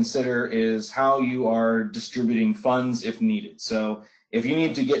to consider is how you are distributing funds if needed. So if you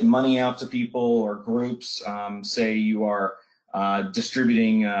need to get money out to people or groups, say you are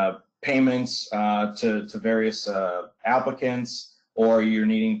distributing payments to various applicants, or you're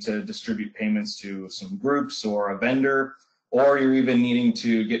needing to distribute payments to some groups or a vendor, or you're even needing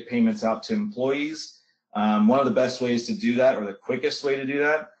to get payments out to employees. One of the best ways to do that, or the quickest way to do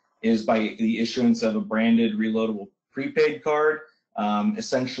that, is by the issuance of a branded reloadable prepaid card.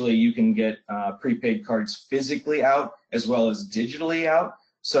 Essentially, you can get prepaid cards physically out as well as digitally out.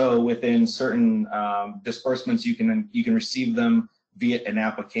 So within certain disbursements, you can receive them via an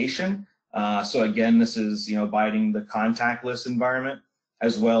application. So again, this is abiding the contactless environment,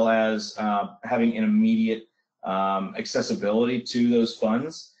 as well as having an immediate accessibility to those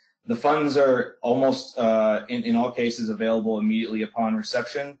funds. The funds are almost in all cases available immediately upon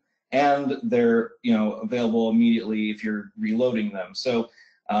reception, and they're available immediately if you're reloading them. So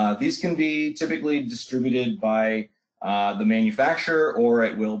these can be typically distributed by the manufacturer or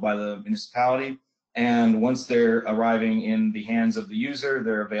at will by the municipality. And once they're arriving in the hands of the user,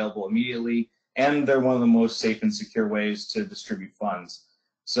 they're available immediately, and they're one of the most safe and secure ways to distribute funds.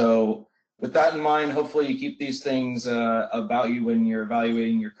 So with that in mind, hopefully you keep these things about you when you're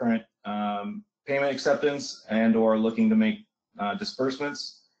evaluating your current payment acceptance and or looking to make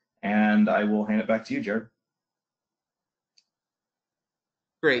disbursements. And I will hand it back to you, Jared.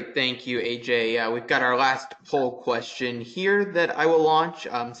 Great, thank you, AJ. We've got our last poll question here that I will launch.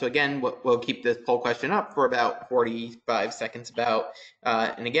 So again, we'll keep this poll question up for about 45 seconds about.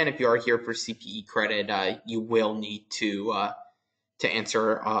 And again, if you are here for CPE credit, you will need to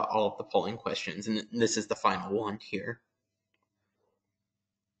answer all of the polling questions. And this is the final one here.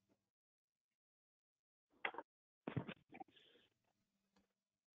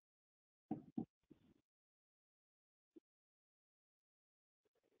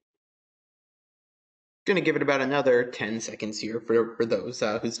 Going to give it about another 10 seconds here for those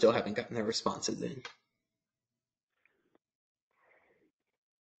who still haven't gotten their responses in.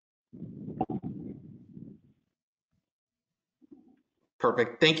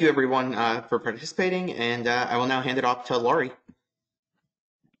 Perfect. Thank you, everyone, for participating, and I will now hand it off to Laurie.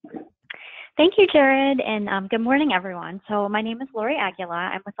 Thank you, Jared, and good morning, everyone. So my name is Laurie Aguila.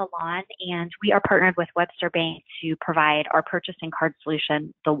 I'm with Alon, and we are partnered with Webster Bank to provide our purchasing card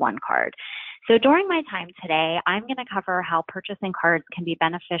solution, the One Card. So during my time today, I'm going to cover how purchasing cards can be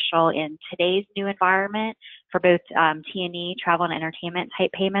beneficial in today's new environment for both T&E, travel and entertainment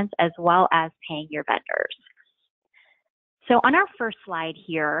type payments, as well as paying your vendors. So on our first slide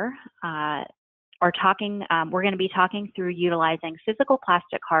here, we're going to be talking through utilizing physical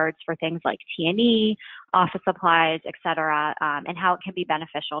plastic cards for things like T&E, office supplies, et cetera, and how it can be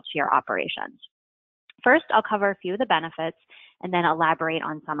beneficial to your operations. First, I'll cover a few of the benefits and then elaborate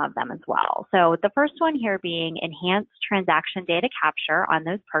on some of them as well. So the first one here being enhanced transaction data capture on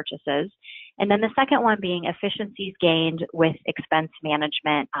those purchases, and then the second one being efficiencies gained with expense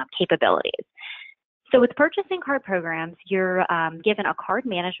management capabilities. So with purchasing card programs, you're given a card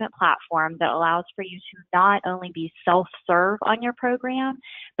management platform that allows for you to not only be self-serve on your program,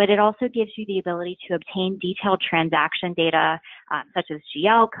 but it also gives you the ability to obtain detailed transaction data such as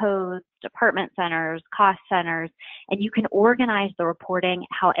GL codes, department centers, cost centers, and you can organize the reporting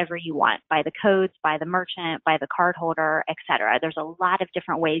however you want, by the codes, by the merchant, by the cardholder, et cetera. There's a lot of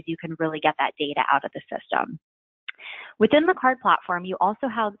different ways you can really get that data out of the system. Within the card platform, you also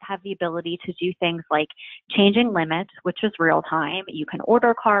have the ability to do things like changing limits, which is real time. You can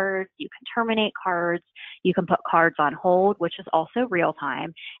order cards, you can terminate cards, you can put cards on hold, which is also real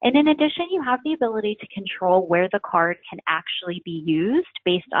time. And in addition, you have the ability to control where the card can actually be used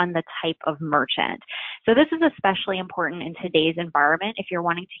based on the type of merchant. So this is especially important in today's environment if you're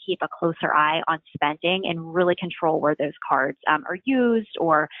wanting to keep a closer eye on spending and really control where those cards are used,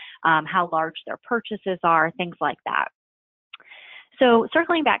 or how large their purchases are, things like that. So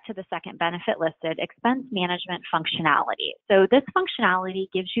circling back to the second benefit listed, expense management functionality. So this functionality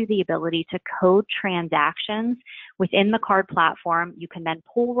gives you the ability to code transactions within the card platform. You can then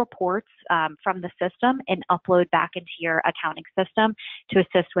pull reports from the system and upload back into your accounting system to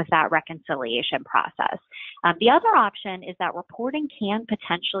assist with that reconciliation process. The other option is that reporting can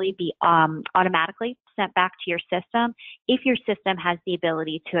potentially be automatically sent back to your system if your system has the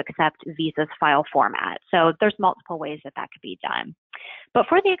ability to accept Visa's file format. So there's multiple ways that that could be done. But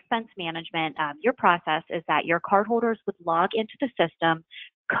for the expense management, your process is that your cardholders would log into the system,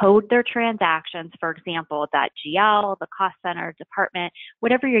 code their transactions, for example, that GL, the cost center, department,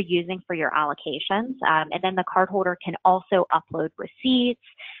 whatever you're using for your allocations. And then the cardholder can also upload receipts,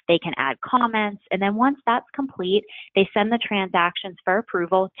 they can add comments, and then once that's complete, they send the transactions for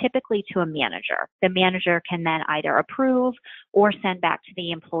approval, typically to a manager. The manager can then either approve or send back to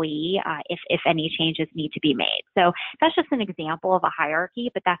the employee if any changes need to be made. So that's just an example of a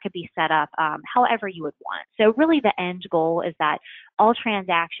hierarchy, but that could be set up however you would want. So really the end goal is that all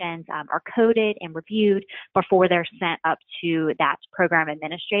transactions are coded and reviewed before they're sent up to that program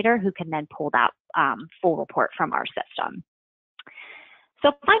administrator, who can then pull that full report from our system.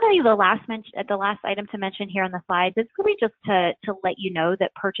 So finally, the last item to mention here on the slide is really just to let you know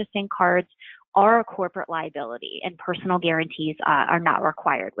that purchasing cards are a corporate liability and personal guarantees are not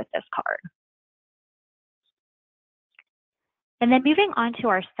required with this card. And then moving on to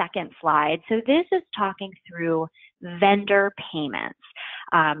our second slide. So this is talking through vendor payments.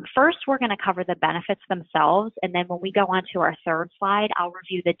 First, we're going to cover the benefits themselves. And then when we go on to our third slide, I'll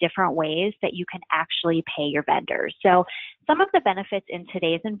review the different ways that you can actually pay your vendors. So some of the benefits in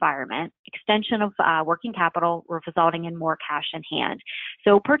today's environment: extension of working capital resulting in more cash in hand.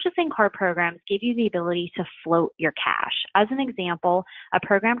 So purchasing card programs give you the ability to float your cash. As an example, a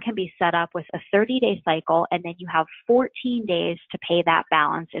program can be set up with a 30-day cycle, and then you have 14 days to pay that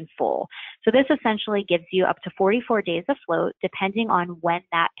balance in full. So this essentially gives you up to 44 days of float, depending on when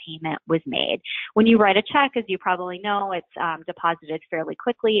that payment was made. When you write a check, as you probably know, it's deposited fairly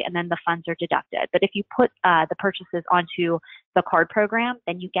quickly, and then the funds are deducted. But if you put the purchases onto the card program,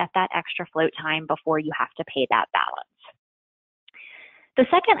 then you get that extra float time before you have to pay that balance. The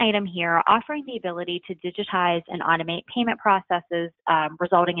second item here, offering the ability to digitize and automate payment processes,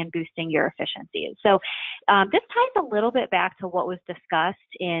 resulting in boosting your efficiencies. So this ties a little bit back to what was discussed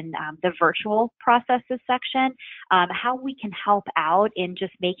in the virtual processes section, how we can help out in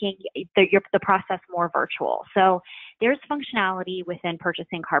just making the process more virtual. So there's functionality within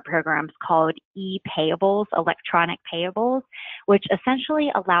purchasing card programs called e-payables, electronic payables, which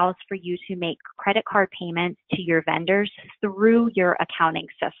essentially allows for you to make credit card payments to your vendors through your accounting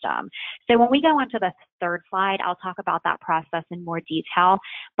system. So when we go on to the third slide, I'll talk about that process in more detail,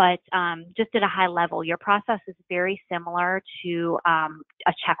 but just at a high level, your process is very similar to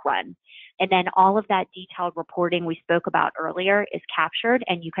a check run. And then all of that detailed reporting we spoke about earlier is captured,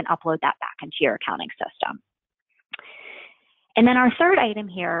 and you can upload that back into your accounting system. And then our third item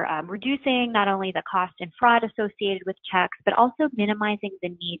here, reducing not only the cost and fraud associated with checks, but also minimizing the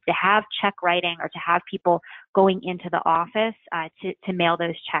need to have check writing or to have people going into the office to mail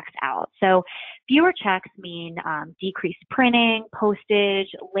those checks out. So fewer checks mean decreased printing, postage,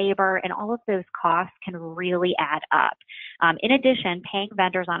 labor, and all of those costs can really add up. In addition, paying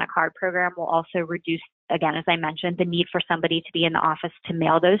vendors on a card program will also reduce, again, as I mentioned, the need for somebody to be in the office to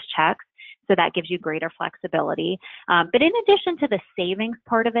mail those checks. So that gives you greater flexibility. But in addition to the savings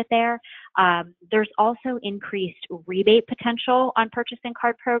part of it there's also increased rebate potential on purchasing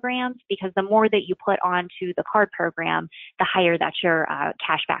card programs, because the more that you put onto the card program, the higher that your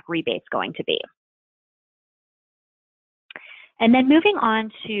cashback rebate's going to be. And then moving on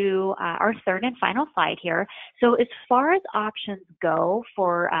to our third and final slide here. So as far as options go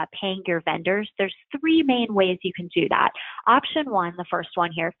for paying your vendors, there's three main ways you can do that. Option one, the first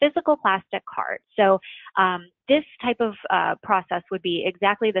one here, physical plastic card. So this type of process would be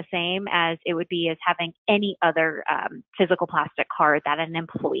exactly the same as it would be as having any other physical plastic card that an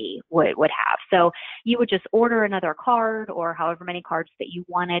employee would have. So you would just order another card or however many cards that you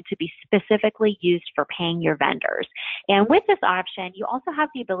wanted to be specifically used for paying your vendors. And with this option, you also have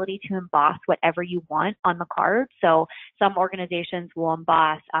the ability to emboss whatever you want on the card. So some organizations will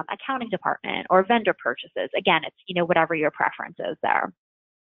emboss accounting department or vendor purchases. Again, it's whatever your preference is there.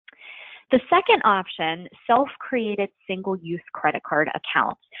 The second option, self-created single-use credit card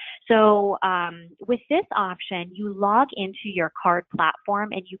accounts. So with this option, you log into your card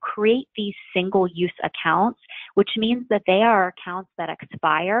platform and you create these single-use accounts, which means that they are accounts that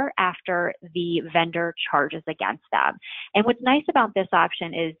expire after the vendor charges against them. And what's nice about this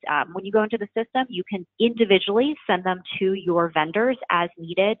option is when you go into the system, you can individually send them to your vendors as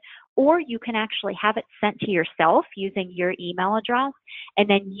needed, or you can actually have it sent to yourself using your email address, and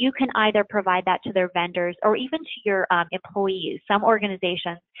then you can either provide that to their vendors or even to your employees. Some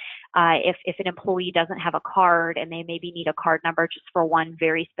organizations, if an employee doesn't have a card and they maybe need a card number just for one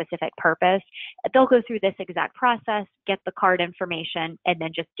very specific purpose, they'll go through this exact process, get the card information, and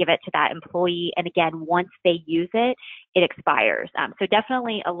then just give it to that employee. And again, once they use it, it expires. So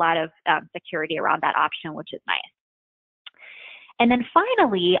definitely a lot of security around that option, which is nice. And then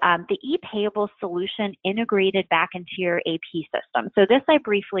finally, the e-payable solution integrated back into your AP system. So this I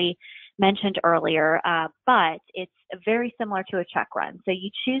briefly mentioned earlier, but it's very similar to a check run. So you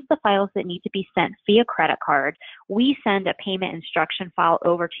choose the files that need to be sent via credit card. We send a payment instruction file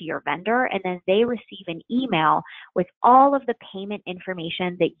over to your vendor, and then they receive an email with all of the payment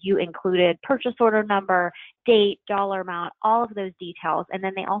information that you included: purchase order number, date, dollar amount, all of those details. And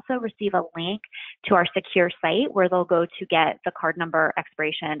then they also receive a link to our secure site where they'll go to get the card number,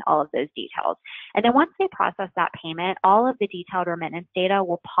 expiration, all of those details. And then once they process that payment, all of the detailed remittance data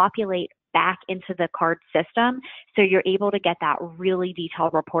will populate back into the card system, so you're able to get that really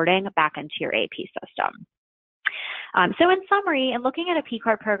detailed reporting back into your AP system. So in summary, in looking at a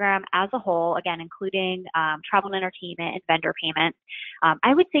P-card program as a whole, again, including travel and entertainment and vendor payments,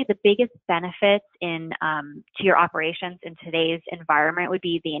 I would say the biggest benefits to your operations in today's environment would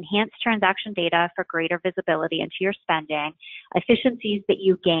be the enhanced transaction data for greater visibility into your spending, efficiencies that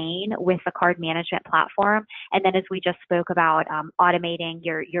you gain with the card management platform, and then as we just spoke about, automating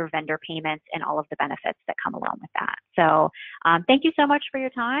your vendor payments and all of the benefits that come along with that. So thank you so much for your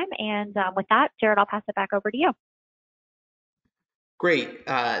time. And with that, Jared, I'll pass it back over to you. Great.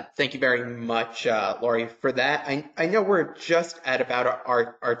 Thank you very much, Laurie, for that. I know we're just at about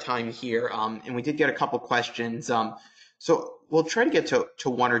our time here, and we did get a couple questions. So we'll try to get to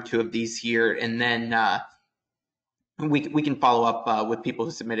one or two of these here, and then we can follow up with people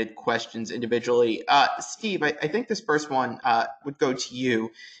who submitted questions individually. Steve, I think this first one would go to you.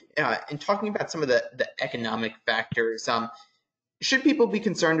 In talking about some of the economic factors, should people be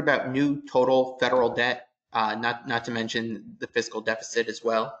concerned about new total federal debt? Not to mention the fiscal deficit as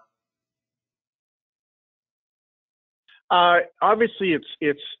well. Obviously,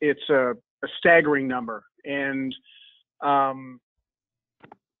 it's a staggering number, and for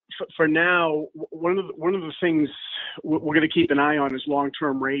now, one of the things we're going to keep an eye on is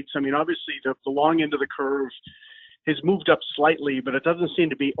long-term rates. I mean, obviously, the long end of the curve has moved up slightly, but it doesn't seem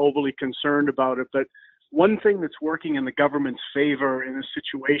to be overly concerned about it. But one thing that's working in the government's favor in this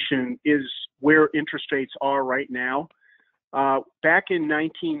situation is where interest rates are right now. Back in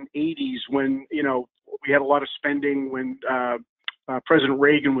 1980s, when we had a lot of spending, when President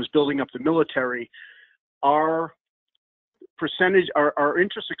Reagan was building up the military, our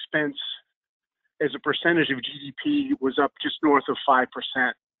interest expense as a percentage of GDP was up just north of 5%.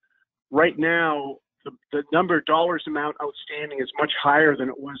 Right now, the dollars amount outstanding is much higher than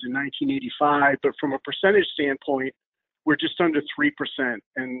it was in 1985, but from a percentage standpoint, we're just under 3%.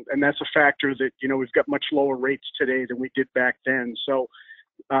 And that's a factor that, we've got much lower rates today than we did back then. So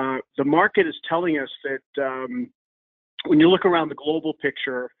the market is telling us that when you look around the global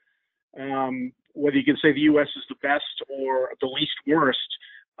picture, whether you can say the U.S. is the best or the least worst,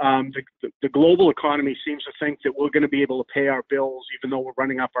 the global economy seems to think that we're going to be able to pay our bills, even though we're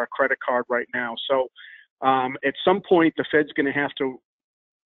running up our credit card right now. So at some point, the Fed's going to have to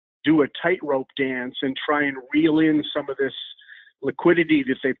do a tightrope dance and try and reel in some of this liquidity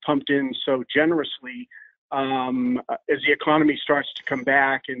that they pumped in so generously as the economy starts to come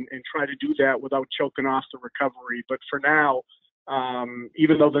back, and try to do that without choking off the recovery. But for now,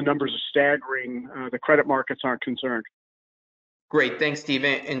 even though the numbers are staggering, the credit markets aren't concerned. Great, thanks, Steve.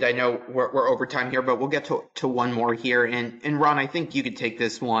 And I know we're over time here, but we'll get to one more here. And Ron, I think you could take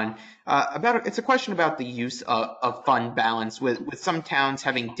this one. It's a question about the use of fund balance with some towns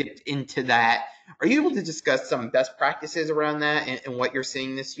having dipped into that. Are you able to discuss some best practices around that and what you're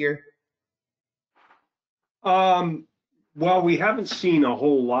seeing this year? Well, we haven't seen a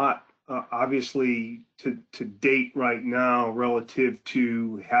whole lot, obviously, to date right now relative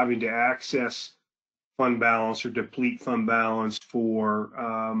to having to access fund balance or deplete fund balance for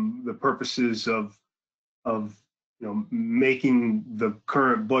the purposes of making the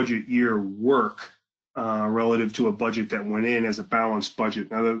current budget year work relative to a budget that went in as a balanced budget.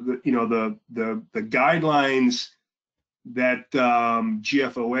 Now, the guidelines that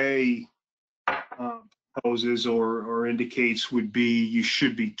GFOA proposes or indicates would be you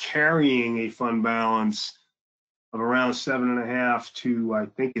should be carrying a fund balance of around 7.5 to, I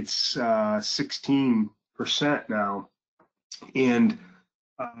think it's 16% now. And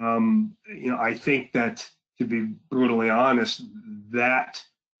I think that, to be brutally honest, that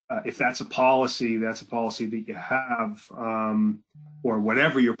if that's a policy that you have, or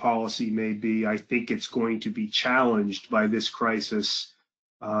whatever your policy may be, I think it's going to be challenged by this crisis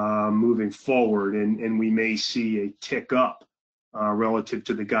moving forward, and we may see a tick up relative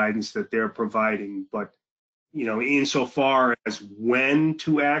to the guidance that they're providing. But insofar as when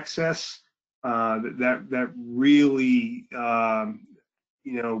to access, that really,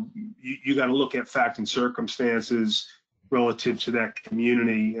 you got to look at fact and circumstances relative to that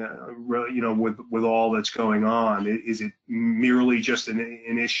community, with all that's going on. Is it merely just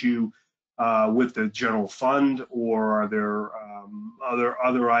an issue with the general fund, or are there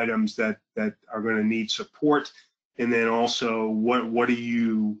other items that are going to need support? And then also, what are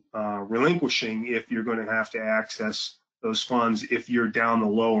you relinquishing if you're going to have to access those funds if you're down the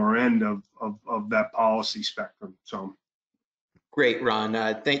lower end of that policy spectrum? So, great, Ron.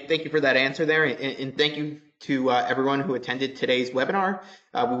 Thank you for that answer there, and thank you to everyone who attended today's webinar.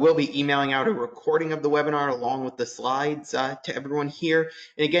 We will be emailing out a recording of the webinar along with the slides to everyone here.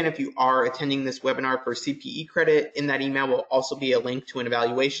 And again, if you are attending this webinar for CPE credit, in that email will also be a link to an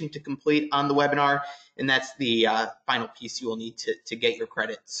evaluation to complete on the webinar, and that's the final piece you will need to get your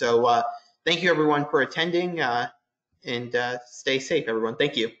credit. So thank you, everyone, for attending, and stay safe, everyone.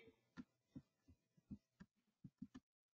 Thank you.